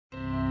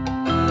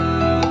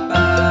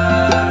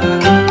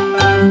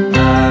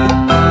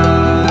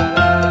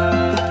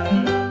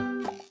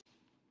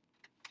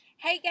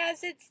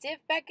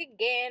Tiff back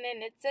again,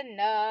 and it's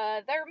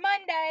another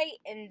Monday,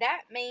 and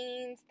that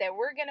means that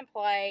we're going to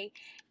play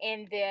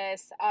in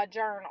this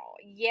journal.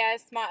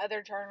 Yes, my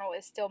other journal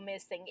is still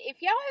missing.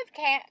 If y'all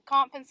have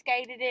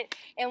confiscated it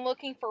and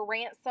looking for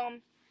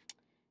ransom,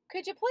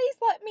 could you please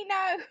let me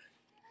know?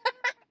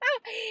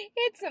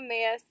 It's a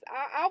mess.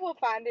 I will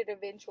find it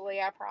eventually,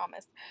 I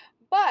promise.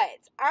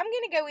 But I'm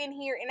going to go in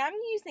here and I'm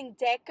using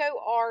Deco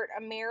Art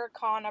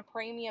Americana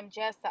Premium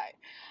Gesso.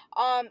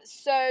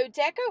 So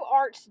Deco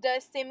Arts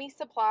does send me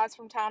supplies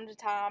from time to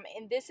time,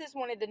 and this is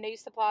one of the new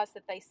supplies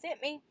that they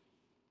sent me.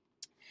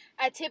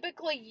 I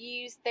typically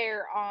use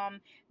their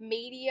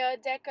media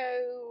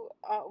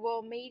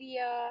deco,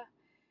 media.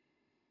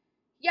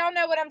 Y'all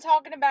know what I'm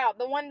talking about.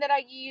 The one that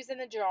I use in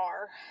the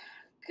jar.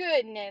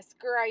 Goodness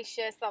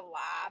gracious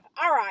alive.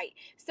 Alright,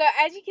 so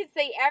as you can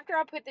see, after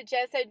I put the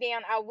gesso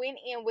down, I went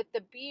in with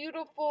the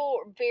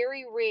beautiful,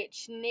 very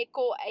rich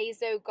nickel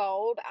azo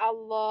gold. I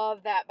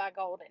love that by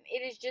Golden.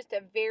 It is just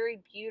a very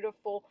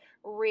beautiful,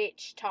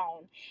 rich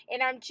tone.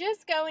 And I'm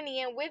just going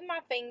in with my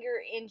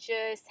finger and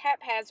just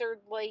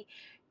haphazardly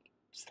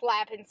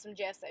slapping some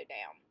gesso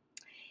down.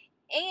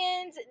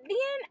 And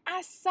then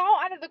I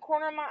saw out of the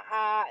corner of my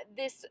eye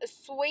this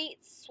sweet,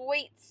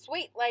 sweet,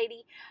 sweet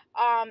lady,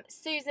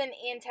 Susan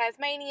in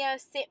Tasmania,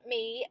 sent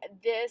me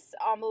this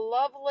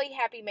lovely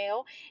Happy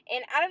Mail.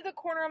 And out of the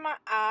corner of my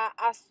eye,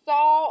 I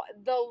saw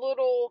the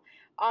little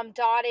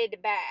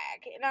dotted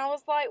bag. And I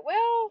was like,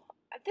 well,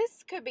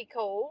 this could be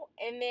cool.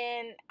 And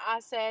then I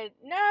said,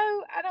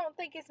 no, I don't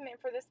think it's meant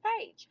for this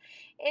page.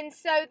 And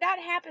so that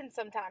happens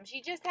sometimes.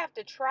 You just have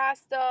to try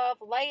stuff,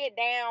 lay it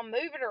down,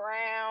 move it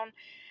around.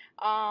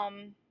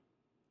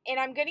 And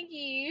I'm going to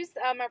use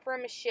my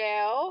friend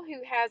Michelle,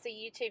 who has a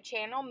YouTube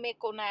channel,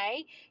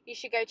 Mickelnay. You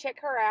should go check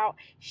her out.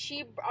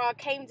 She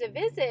came to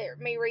visit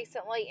me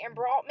recently and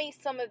brought me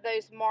some of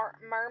those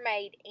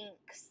mermaid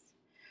inks.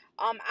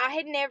 I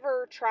had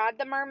never tried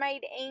the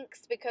mermaid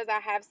inks because I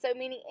have so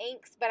many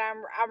inks, but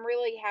I'm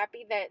really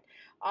happy that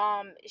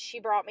she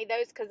brought me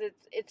those because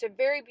it's a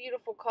very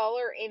beautiful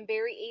color and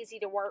very easy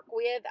to work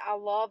with. I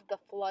love the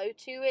flow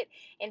to it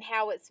and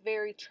how it's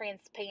very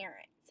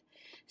transparent.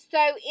 So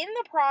in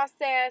the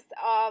process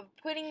of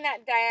putting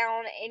that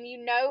down, and you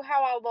know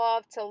how I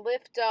love to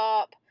lift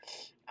up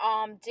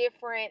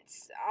different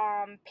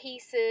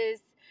pieces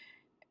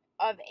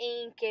of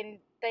ink and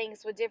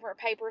things with different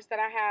papers that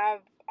I have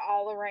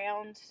all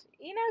around.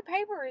 You know,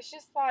 paper is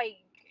just like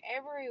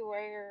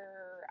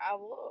everywhere I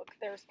look,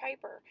 there's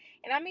paper.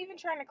 And I'm even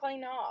trying to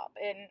clean up,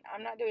 and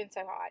I'm not doing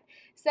so hot.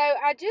 So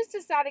I just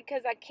decided,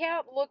 because I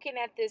kept looking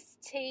at this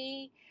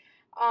tea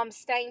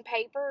stained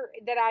paper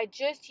that I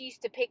just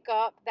used to pick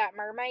up, that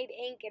mermaid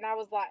ink, and I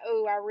was like,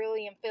 oh, I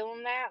really am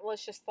feeling that.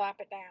 Let's just slap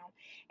it down.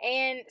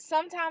 And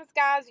sometimes,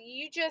 guys,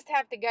 you just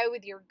have to go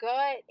with your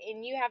gut,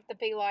 and you have to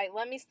be like,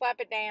 let me slap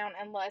it down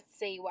and let's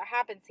see what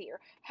happens here.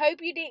 Hope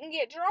you didn't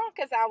get drunk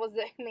as I was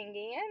zooming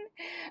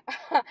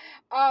in.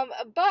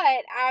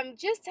 But I'm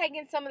just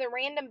taking some of the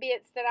random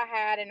bits that I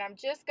had, and I'm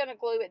just going to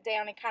glue it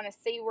down and kind of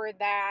see where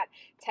that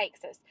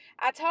takes us.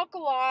 I talk a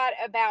lot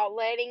about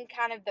letting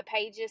kind of the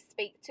pages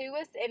speak to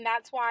us, and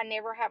that's why I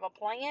never have a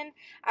plan.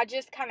 I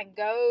just kind of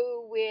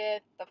go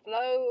with the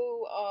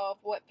flow of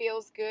what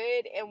feels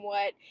good and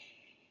what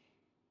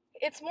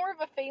it's more of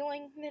a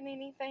feeling than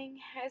anything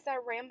as I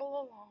ramble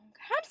along.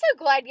 I'm so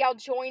glad y'all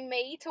joined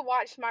me to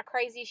watch my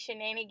crazy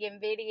shenanigan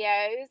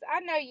videos. I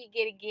know you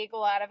get a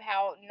giggle out of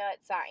how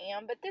nuts I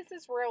am, but this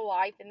is real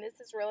life, and this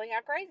is really how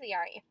crazy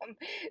I am.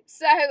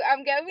 So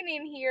I'm going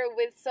in here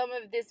with some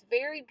of this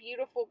very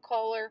beautiful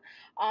color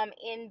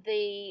in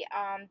the,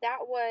 that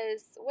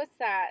was, what's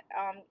that,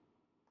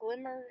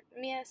 Glimmer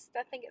Mist,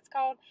 I think it's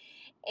called.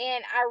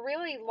 And I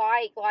really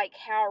like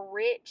how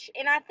rich,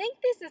 and I think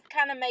this is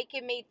kind of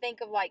making me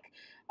think of like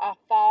a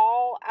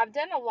fall. I've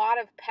done a lot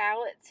of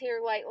palettes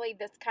here lately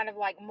that's kind of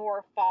like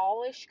more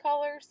fallish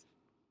colors.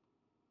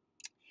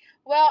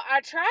 Well, I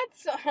tried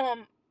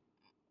some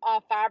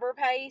fiber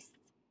paste.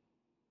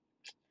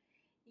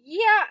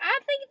 Yeah, I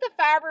think the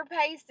fiber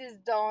paste is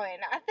done.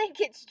 I think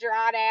it's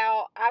dried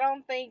out. I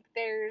don't think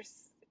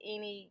there's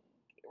any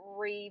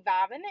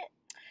reviving it.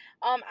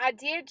 I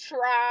did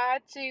try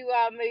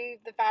to move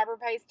the fiber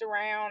paste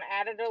around,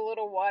 added a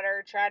little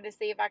water, tried to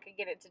see if I could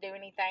get it to do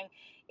anything.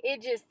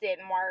 It just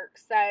didn't work.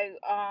 So,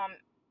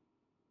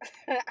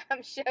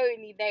 I'm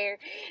showing you there.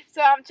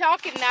 So, I'm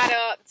chalking that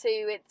up to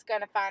it's going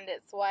to find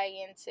its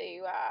way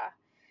into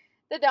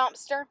the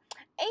dumpster.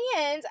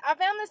 And I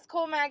found this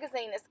cool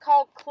magazine. It's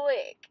called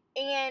Click.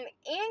 And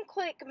in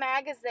Click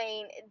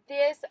magazine,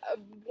 this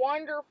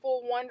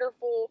wonderful,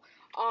 wonderful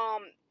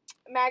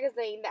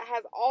magazine that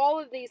has all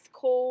of these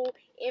cool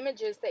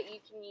images that you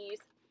can use.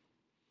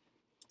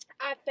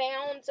 I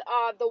found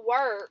the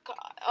work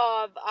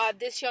of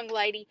this young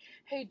lady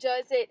who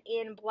does it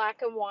in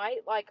black and white.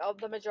 Like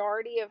the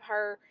majority of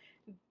her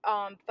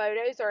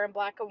photos are in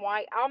black and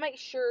white. I'll make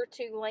sure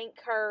to link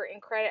her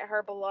and credit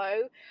her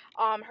below.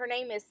 Her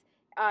name is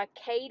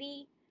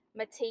Katie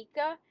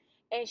Matika,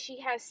 and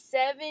she has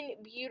 7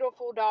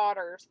 beautiful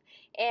daughters.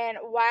 And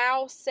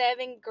wow,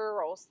 7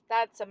 girls.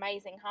 That's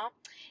amazing, huh?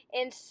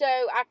 And so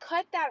I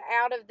cut that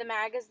out of the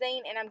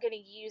magazine, and I'm going to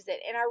use it.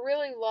 And I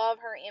really love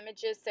her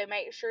images, so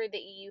make sure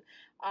that you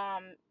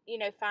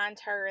know, find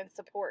her and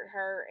support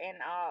her. And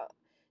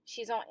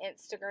she's on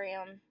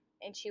Instagram,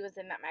 and she was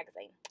in that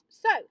magazine.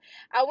 So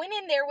I went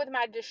in there with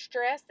my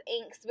Distress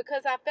inks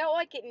because I felt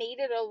like it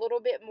needed a little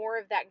bit more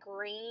of that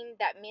green,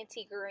 that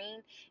minty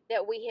green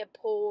that we had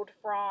pulled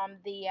from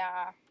the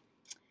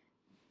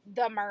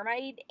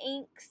Mermaid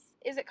inks.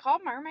 Is it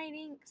called Mermaid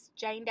inks?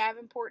 Jane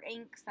Davenport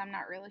inks? I'm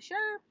not really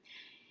sure.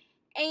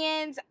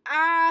 And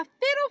I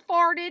fiddle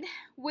farted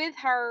with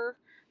her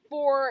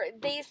for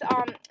this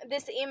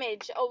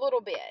image a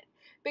little bit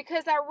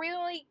because I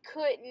really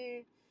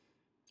couldn't.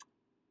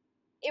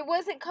 It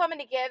wasn't coming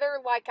together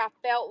like I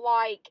felt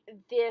like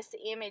this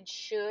image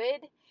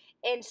should.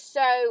 And so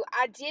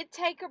I did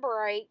take a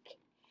break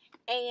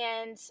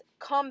and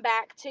come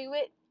back to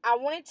it. I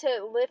wanted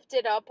to lift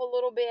it up a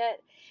little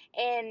bit,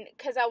 and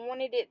because I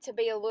wanted it to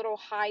be a little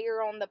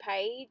higher on the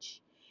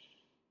page.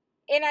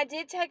 And I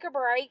did take a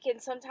break,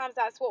 and sometimes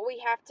that's what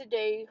we have to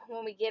do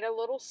when we get a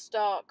little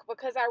stuck,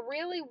 because I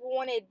really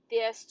wanted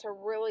this to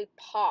really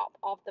pop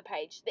off the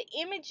page. The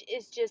image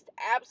is just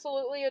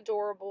absolutely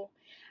adorable.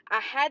 I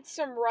had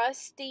some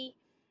rusty,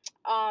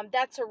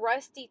 that's a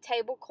rusty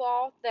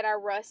tablecloth that I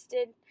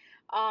rusted.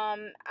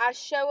 I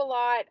show a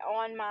lot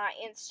on my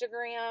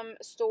Instagram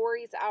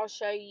stories. I'll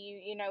show you,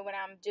 you know, when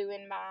I'm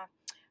doing my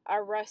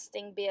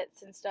rusting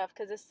bits and stuff,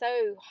 because it's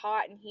so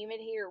hot and humid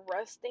here.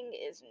 Rusting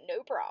is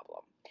no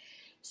problem.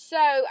 So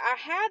I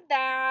had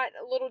that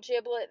little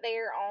giblet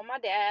there on my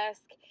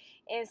desk,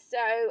 and so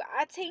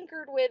I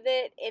tinkered with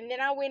it, and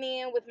then I went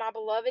in with my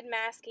beloved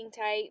masking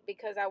tape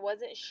because I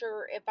wasn't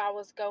sure if I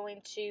was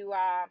going to,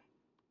 I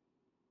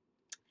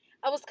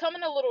was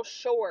coming a little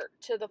short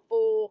to the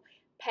full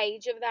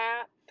page of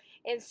that.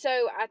 And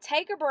so I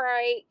take a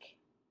break,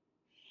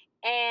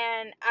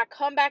 and I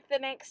come back the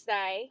next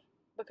day,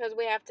 because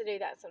we have to do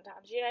that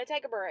sometimes, you know,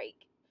 take a break,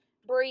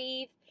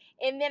 breathe.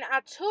 And then I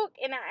took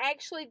and I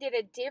actually did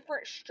a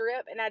different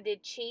strip, and I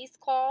did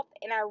cheesecloth,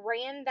 and I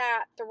ran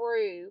that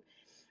through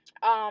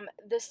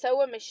the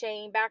sewing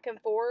machine back and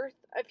forth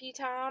a few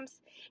times,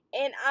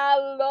 and I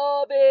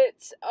love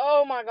it.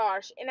 Oh my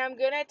gosh. And I'm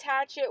going to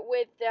attach it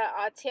with the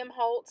Tim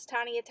Holtz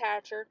Tiny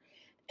Attacher.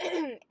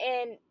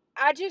 And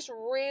I just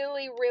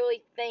really,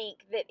 really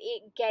think that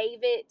it gave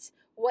it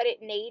what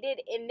it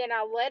needed, and then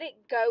I let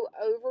it go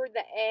over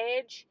the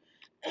edge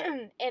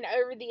and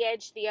over the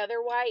edge the other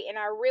way, and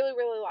I really,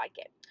 really like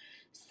it.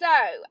 So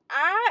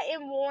I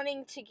am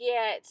wanting to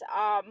get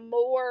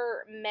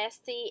more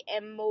messy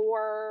and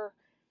more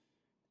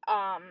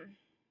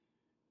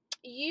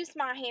use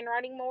my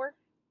handwriting more.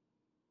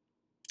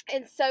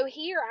 And so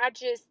here I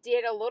just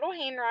did a little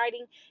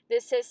handwriting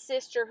that says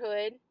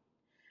sisterhood,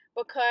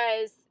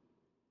 because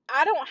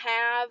I don't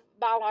have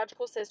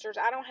biological sisters.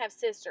 I don't have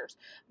sisters.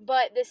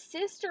 But the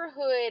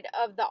sisterhood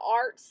of the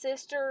art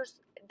sisters,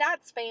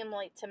 that's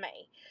family to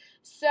me.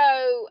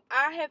 So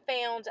I have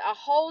found a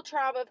whole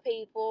tribe of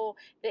people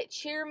that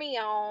cheer me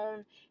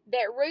on,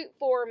 that root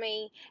for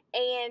me,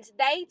 and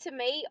they, to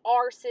me,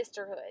 are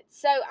sisterhood.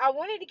 So I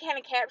wanted to kind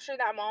of capture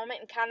that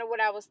moment and kind of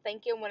what I was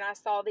thinking when I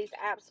saw these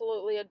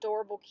absolutely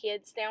adorable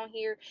kids down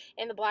here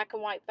in the black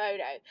and white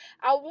photo.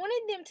 I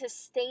wanted them to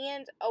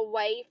stand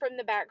away from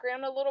the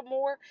background a little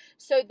more,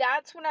 so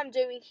that's what I'm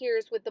doing here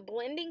is with the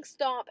blending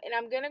stump, and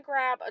I'm going to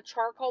grab a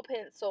charcoal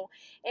pencil,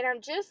 and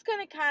I'm just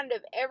going to kind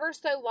of ever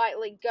so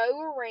lightly go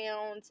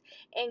around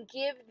and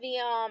give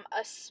them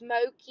a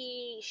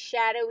smoky,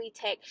 shadowy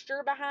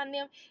texture behind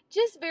them.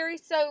 Just very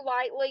so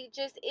lightly.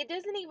 Just, it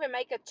doesn't even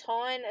make a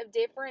ton of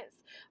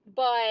difference,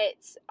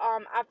 but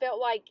I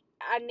felt like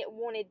I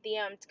wanted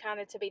them to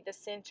kind of to be the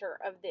center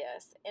of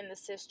this in the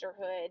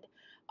sisterhood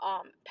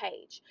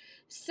page.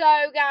 So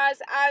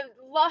guys, I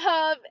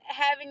love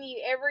having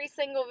you every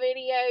single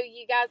video.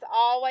 You guys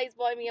always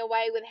blow me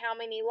away with how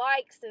many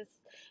likes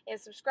and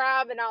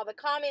subscribe and all the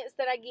comments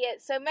that I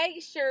get. So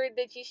make sure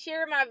that you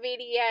share my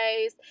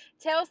videos,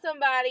 tell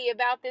somebody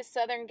about this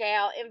Southern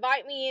gal,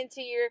 invite me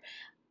into your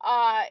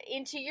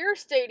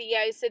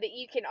studio so that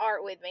you can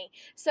art with me.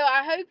 So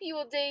I hope you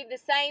will do the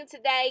same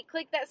today.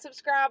 Click that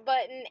subscribe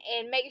button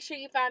and make sure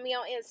you find me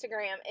on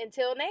Instagram.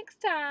 Until next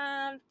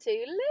time,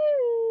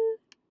 toodaloo.